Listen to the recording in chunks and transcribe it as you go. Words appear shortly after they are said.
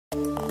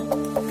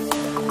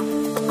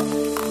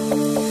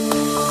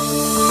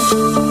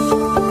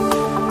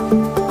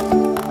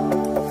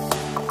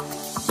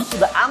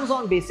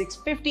Basics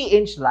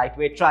 50-inch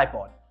lightweight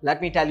tripod.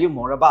 Let me tell you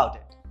more about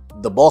it.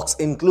 The box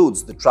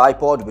includes the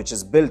tripod, which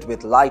is built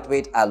with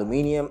lightweight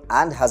aluminium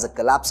and has a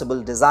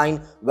collapsible design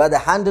where the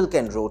handle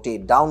can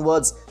rotate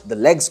downwards, the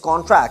legs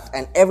contract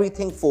and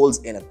everything folds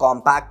in a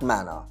compact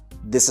manner.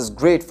 This is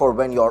great for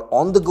when you're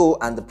on the go,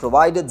 and the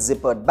provided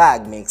zippered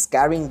bag makes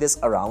carrying this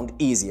around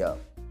easier.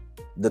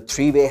 The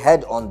three-way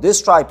head on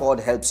this tripod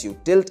helps you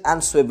tilt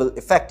and swivel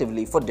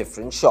effectively for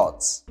different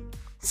shots.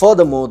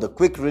 Furthermore, the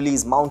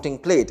quick-release mounting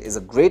plate is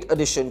a great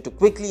addition to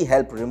quickly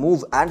help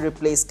remove and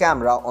replace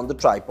camera on the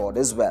tripod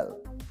as well.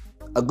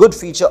 A good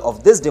feature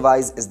of this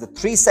device is the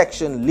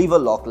 3-section lever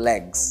lock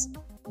legs.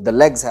 The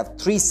legs have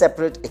 3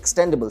 separate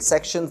extendable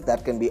sections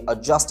that can be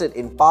adjusted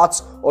in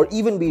parts or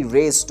even be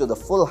raised to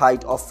the full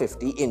height of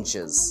 50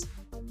 inches.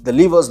 The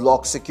levers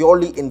lock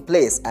securely in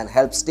place and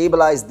help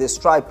stabilize this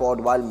tripod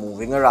while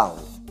moving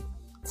around.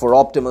 For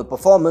optimal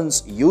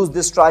performance, use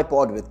this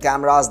tripod with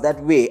cameras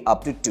that weigh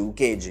up to 2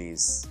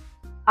 kgs.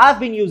 I've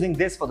been using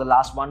this for the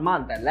last 1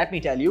 month, and let me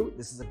tell you,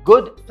 this is a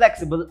good,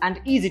 flexible and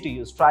easy to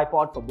use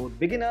tripod for both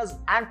beginners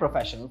and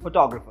professional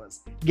photographers.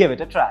 Give it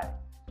a try.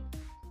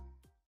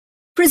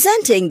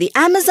 Presenting the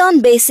Amazon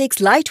Basics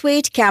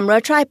Lightweight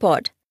Camera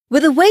Tripod.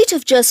 With a weight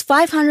of just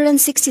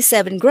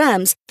 567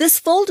 grams,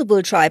 this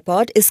foldable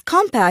tripod is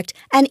compact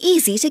and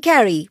easy to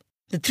carry.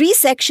 The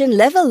 3-section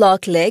lever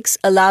lock legs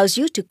allows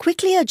you to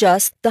quickly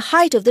adjust the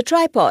height of the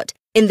tripod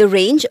in the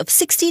range of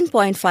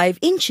 16.5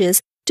 inches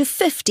to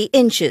 50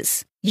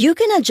 inches. You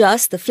can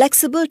adjust the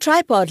flexible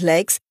tripod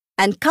legs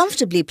and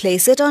comfortably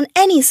place it on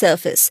any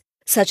surface,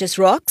 such as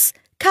rocks,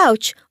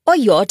 couch, or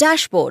your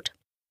dashboard.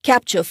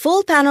 Capture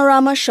full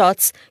panorama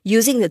shots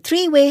using the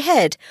 3-way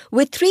head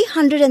with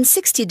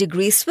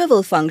 360-degree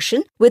swivel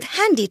function with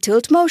handy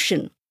tilt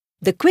motion.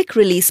 The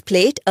quick-release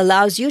plate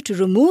allows you to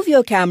remove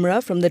your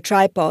camera from the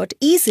tripod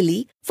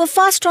easily for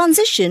fast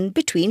transition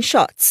between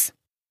shots.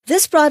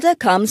 This product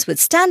comes with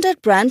standard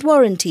brand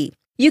warranty.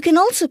 You can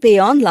also pay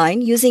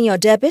online using your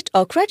debit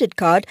or credit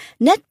card,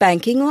 net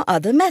banking or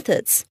other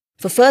methods.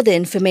 For further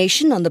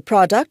information on the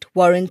product,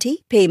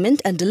 warranty,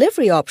 payment and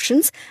delivery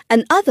options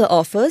and other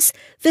offers,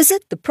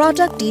 visit the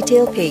product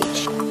detail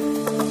page.